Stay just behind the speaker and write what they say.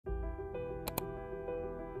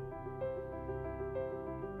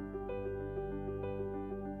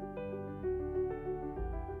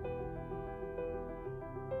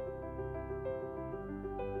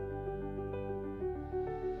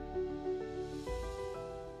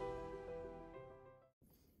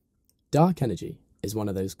Dark energy is one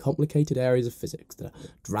of those complicated areas of physics that are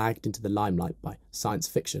dragged into the limelight by science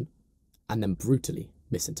fiction and then brutally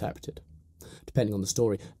misinterpreted. Depending on the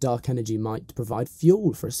story, dark energy might provide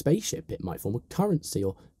fuel for a spaceship, it might form a currency,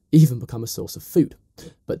 or even become a source of food.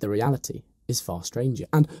 But the reality is far stranger,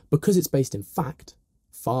 and because it's based in fact,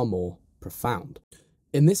 far more profound.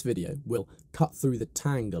 In this video, we'll cut through the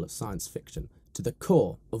tangle of science fiction to the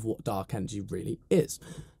core of what dark energy really is.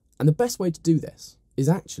 And the best way to do this is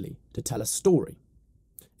actually to tell a story.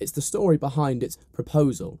 It's the story behind its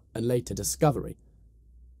proposal and later discovery.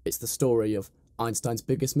 It's the story of Einstein's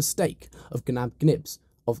biggest mistake, of Gnab Gibs,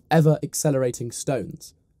 of ever-accelerating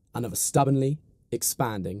stones, and of a stubbornly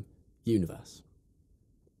expanding universe.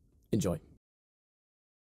 Enjoy.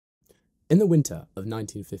 In the winter of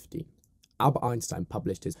 1915, Albert Einstein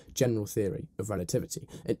published his general theory of relativity,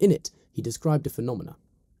 and in it he described a phenomena.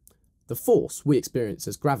 The force we experience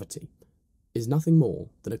as gravity is nothing more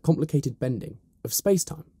than a complicated bending of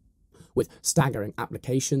space-time. With staggering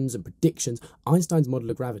applications and predictions, Einstein's model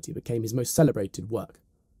of gravity became his most celebrated work.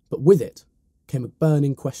 But with it came a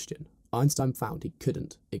burning question Einstein found he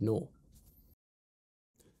couldn't ignore.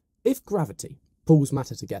 If gravity pulls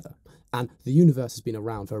matter together, and the universe has been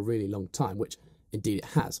around for a really long time, which indeed it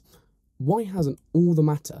has, why hasn't all the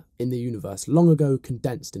matter in the universe long ago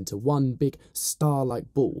condensed into one big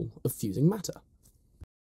star-like ball of fusing matter?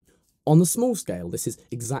 On the small scale, this is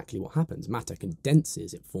exactly what happens. Matter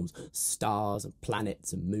condenses, it forms stars and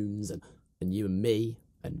planets and moons and you and me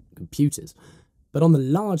and computers. But on the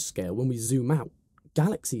large scale, when we zoom out,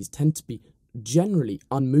 galaxies tend to be generally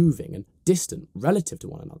unmoving and distant relative to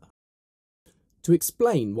one another. To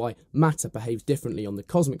explain why matter behaves differently on the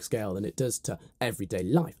cosmic scale than it does to everyday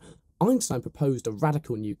life, Einstein proposed a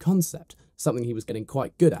radical new concept, something he was getting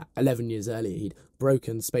quite good at. 11 years earlier, he'd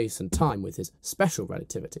broken space and time with his special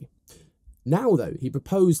relativity. Now, though, he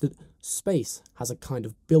proposed that space has a kind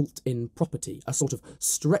of built-in property, a sort of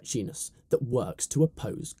stretchiness that works to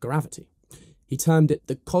oppose gravity. He termed it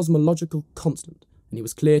the cosmological constant, and he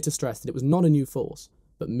was clear to stress that it was not a new force,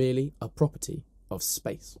 but merely a property of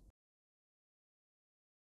space.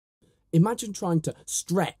 Imagine trying to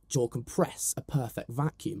stretch or compress a perfect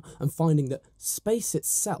vacuum and finding that space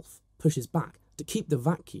itself pushes back to keep the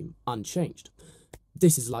vacuum unchanged.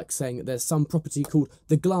 This is like saying that there's some property called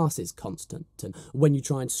the glasses constant, and when you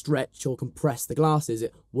try and stretch or compress the glasses,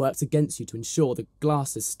 it works against you to ensure the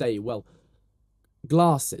glasses stay, well,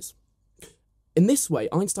 glasses. In this way,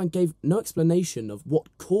 Einstein gave no explanation of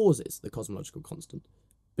what causes the cosmological constant,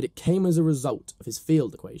 but it came as a result of his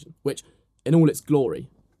field equation, which, in all its glory,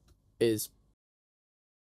 is.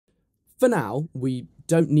 For now, we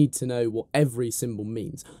don't need to know what every symbol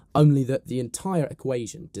means, only that the entire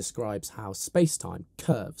equation describes how space-time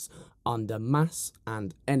curves under mass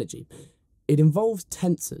and energy. It involves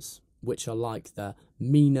tensors, which are like the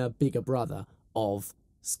meaner, bigger brother of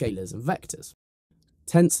scalars and vectors.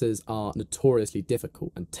 Tensors are notoriously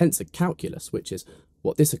difficult, and tensor calculus, which is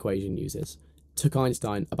what this equation uses, took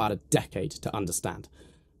Einstein about a decade to understand.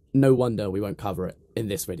 No wonder we won't cover it in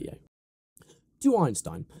this video. To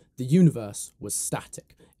Einstein, the universe was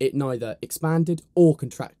static. It neither expanded or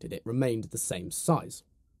contracted, it remained the same size.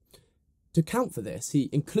 To account for this, he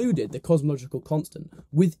included the cosmological constant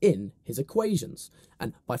within his equations,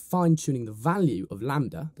 and by fine-tuning the value of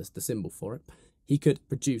lambda, that's the symbol for it, he could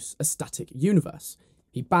produce a static universe.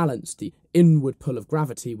 He balanced the inward pull of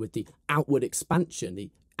gravity with the outward expansion, the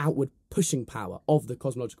outward pushing power of the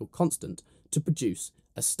cosmological constant to produce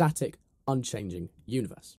a static, unchanging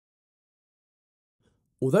universe.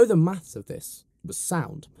 Although the maths of this was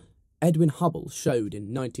sound, Edwin Hubble showed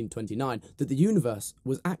in 1929 that the universe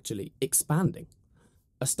was actually expanding.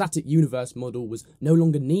 A static universe model was no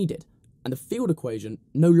longer needed, and the field equation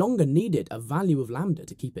no longer needed a value of lambda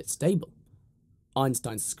to keep it stable.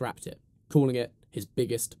 Einstein scrapped it, calling it his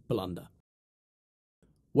biggest blunder.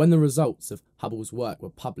 When the results of Hubble's work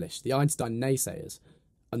were published, the Einstein naysayers,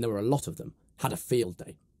 and there were a lot of them, had a field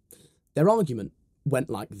day. Their argument went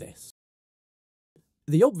like this.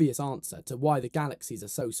 The obvious answer to why the galaxies are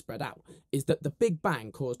so spread out is that the Big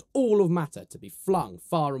Bang caused all of matter to be flung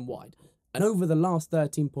far and wide, and over the last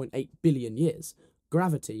 13.8 billion years,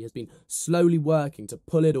 gravity has been slowly working to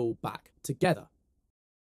pull it all back together.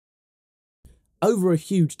 Over a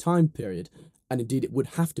huge time period, and indeed it would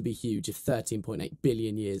have to be huge if 13.8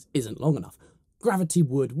 billion years isn't long enough, gravity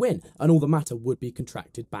would win and all the matter would be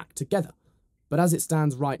contracted back together. But as it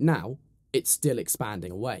stands right now, it's still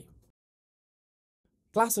expanding away.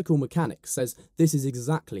 Classical mechanics says this is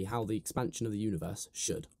exactly how the expansion of the universe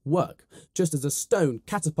should work, just as a stone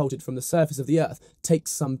catapulted from the surface of the Earth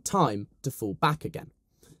takes some time to fall back again.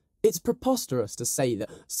 It's preposterous to say that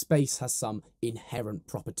space has some inherent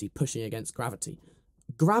property pushing against gravity.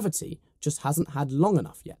 Gravity just hasn't had long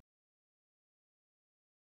enough yet.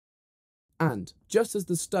 And just as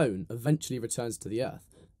the stone eventually returns to the Earth,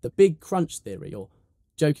 the Big Crunch theory, or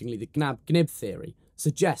jokingly the Gnab Gib theory,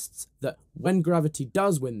 suggests that when gravity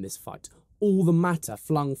does win this fight, all the matter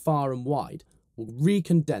flung far and wide will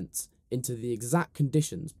recondense into the exact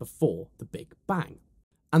conditions before the Big Bang.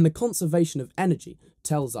 And the conservation of energy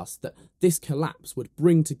tells us that this collapse would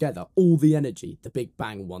bring together all the energy the Big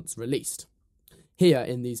Bang once released. Here,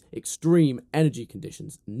 in these extreme energy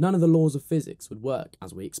conditions, none of the laws of physics would work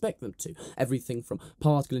as we expect them to. Everything from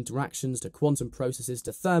particle interactions to quantum processes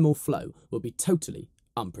to thermal flow would be totally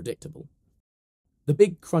unpredictable. The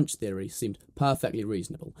Big Crunch theory seemed perfectly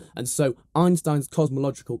reasonable, and so Einstein's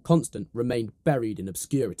cosmological constant remained buried in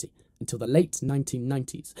obscurity until the late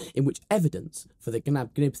 1990s, in which evidence for the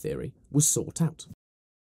Gnab Gib theory was sought out.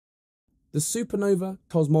 The Supernova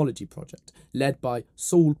Cosmology Project, led by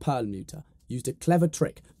Saul Perlmutter, used a clever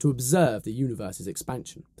trick to observe the universe's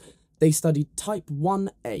expansion. They studied Type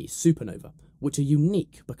 1a supernova, which are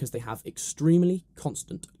unique because they have extremely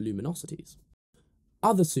constant luminosities.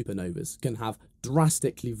 Other supernovas can have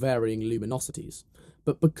drastically varying luminosities,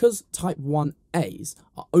 but because Type 1as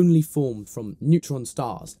are only formed from neutron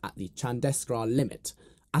stars at the Chandrasekhar limit,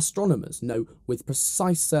 astronomers know with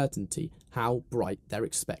precise certainty how bright they're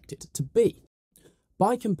expected to be.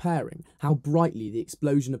 By comparing how brightly the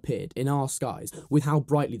explosion appeared in our skies with how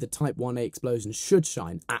brightly the Type 1a explosion should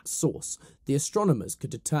shine at source, the astronomers could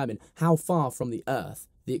determine how far from the Earth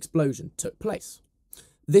the explosion took place.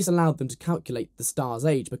 This allowed them to calculate the star's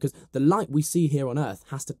age because the light we see here on Earth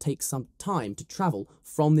has to take some time to travel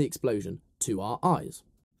from the explosion to our eyes.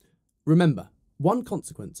 Remember, one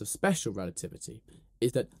consequence of special relativity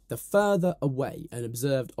is that the further away an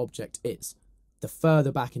observed object is, the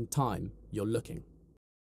further back in time you're looking.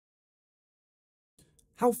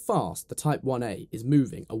 How fast the Type 1a is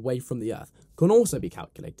moving away from the Earth can also be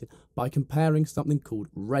calculated by comparing something called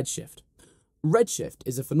redshift. Redshift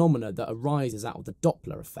is a phenomenon that arises out of the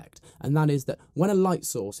Doppler effect, and that is that when a light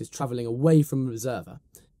source is travelling away from an observer,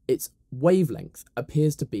 its wavelength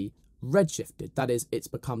appears to be redshifted, that is, it's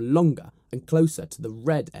become longer and closer to the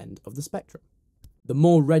red end of the spectrum. The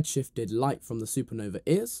more redshifted light from the supernova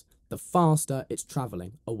is, the faster it's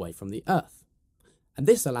travelling away from the Earth. And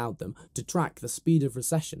this allowed them to track the speed of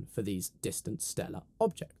recession for these distant stellar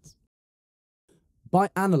objects. By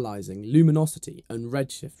analysing luminosity and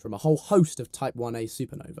redshift from a whole host of Type 1a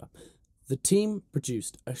supernova, the team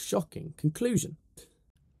produced a shocking conclusion.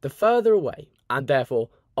 The further away, and therefore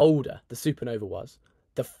older, the supernova was,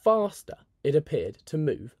 the faster it appeared to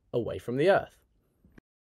move away from the Earth.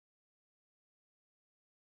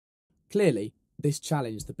 Clearly, this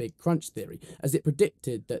challenged the Big Crunch theory, as it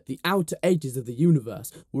predicted that the outer edges of the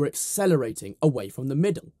universe were accelerating away from the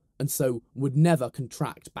middle, and so would never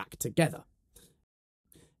contract back together.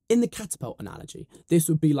 In the catapult analogy, this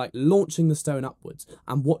would be like launching the stone upwards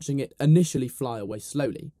and watching it initially fly away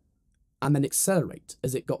slowly, and then accelerate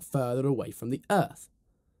as it got further away from the Earth.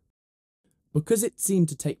 Because it seemed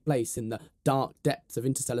to take place in the dark depths of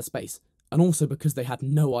interstellar space, and also because they had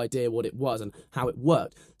no idea what it was and how it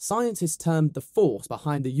worked, scientists termed the force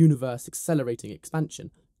behind the universe accelerating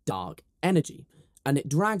expansion dark energy, and it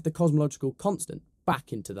dragged the cosmological constant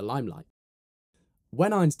back into the limelight.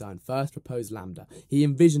 When Einstein first proposed lambda, he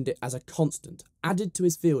envisioned it as a constant added to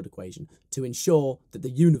his field equation to ensure that the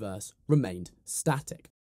universe remained static.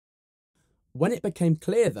 When it became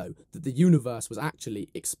clear, though, that the universe was actually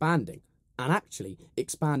expanding, and actually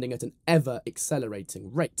expanding at an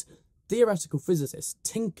ever-accelerating rate, theoretical physicists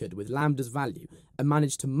tinkered with lambda's value and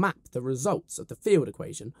managed to map the results of the field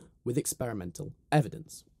equation with experimental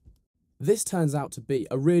evidence. This turns out to be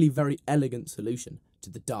a really very elegant solution to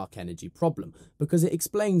the dark energy problem because it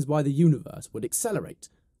explains why the universe would accelerate.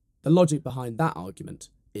 The logic behind that argument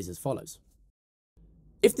is as follows.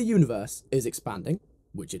 If the universe is expanding,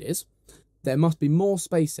 which it is, there must be more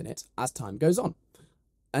space in it as time goes on.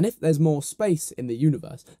 And if there's more space in the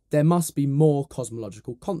universe, there must be more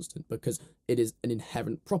cosmological constant because it is an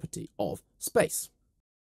inherent property of space.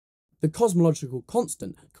 The cosmological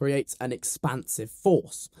constant creates an expansive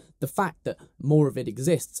force. The fact that more of it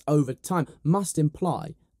exists over time must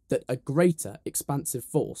imply that a greater expansive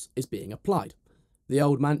force is being applied. The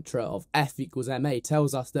old mantra of F equals ma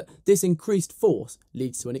tells us that this increased force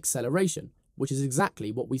leads to an acceleration, which is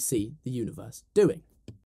exactly what we see the universe doing.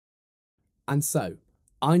 And so,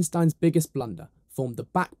 Einstein's biggest blunder formed the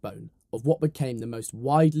backbone of what became the most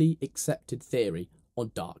widely accepted theory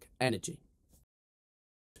on dark energy.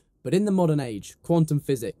 But in the modern age, quantum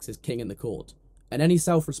physics is king in the court, and any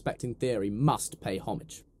self-respecting theory must pay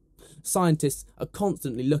homage. Scientists are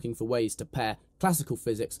constantly looking for ways to pair classical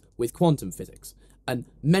physics with quantum physics, and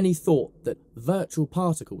many thought that virtual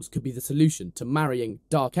particles could be the solution to marrying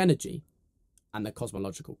dark energy and the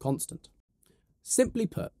cosmological constant. Simply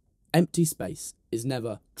put, empty space is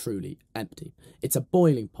never truly empty. It's a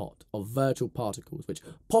boiling pot of virtual particles which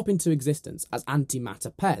pop into existence as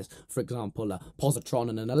antimatter pairs, for example, a positron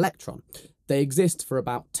and an electron. They exist for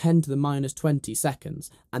about 10 to the minus 20 seconds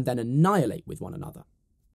and then annihilate with one another.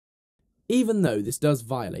 Even though this does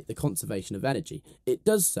violate the conservation of energy, it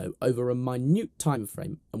does so over a minute time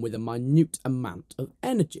frame and with a minute amount of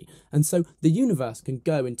energy, and so the universe can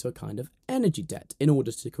go into a kind of energy debt in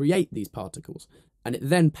order to create these particles, and it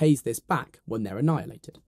then pays this back when they're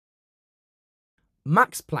annihilated.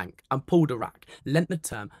 Max Planck and Paul Dirac lent the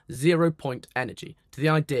term zero-point energy to the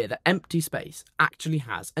idea that empty space actually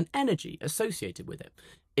has an energy associated with it.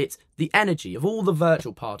 It's the energy of all the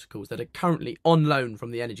virtual particles that are currently on loan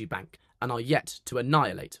from the energy bank and are yet to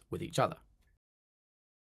annihilate with each other.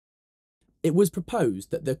 It was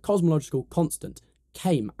proposed that the cosmological constant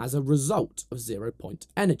came as a result of zero-point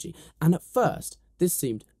energy, and at first this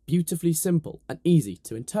seemed beautifully simple and easy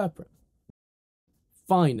to interpret.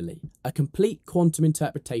 Finally, a complete quantum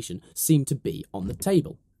interpretation seemed to be on the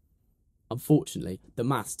table. Unfortunately, the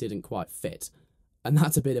maths didn't quite fit, and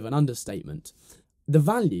that's a bit of an understatement. The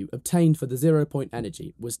value obtained for the zero-point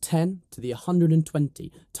energy was 10 to the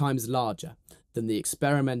 120 times larger than the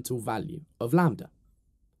experimental value of lambda.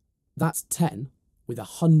 That's 10 with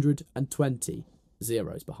 120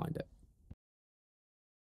 zeros behind it.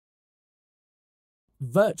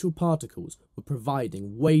 Virtual particles were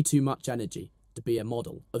providing way too much energy to be a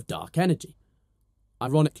model of dark energy.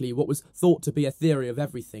 Ironically, what was thought to be a theory of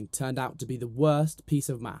everything turned out to be the worst piece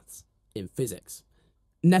of maths in physics.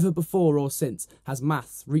 Never before or since has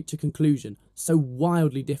maths reached a conclusion so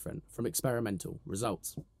wildly different from experimental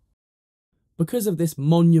results. Because of this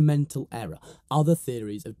monumental error, other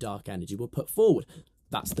theories of dark energy were put forward.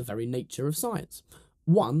 That's the very nature of science.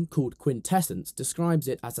 One, called Quintessence, describes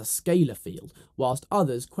it as a scalar field, whilst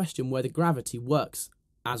others question whether gravity works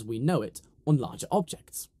as we know it on larger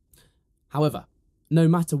objects. However, no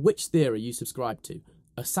matter which theory you subscribe to,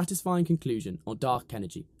 a satisfying conclusion on dark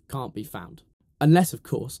energy can't be found. Unless, of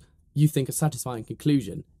course, you think a satisfying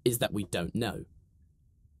conclusion is that we don't know.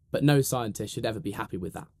 But no scientist should ever be happy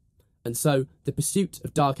with that. And so, the pursuit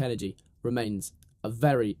of dark energy remains a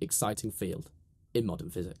very exciting field in modern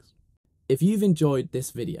physics. If you've enjoyed this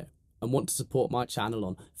video and want to support my channel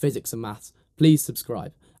on physics and maths, please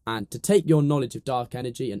subscribe. And to take your knowledge of dark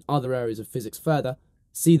energy and other areas of physics further,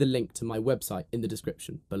 see the link to my website in the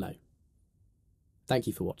description below. Thank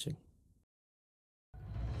you for watching.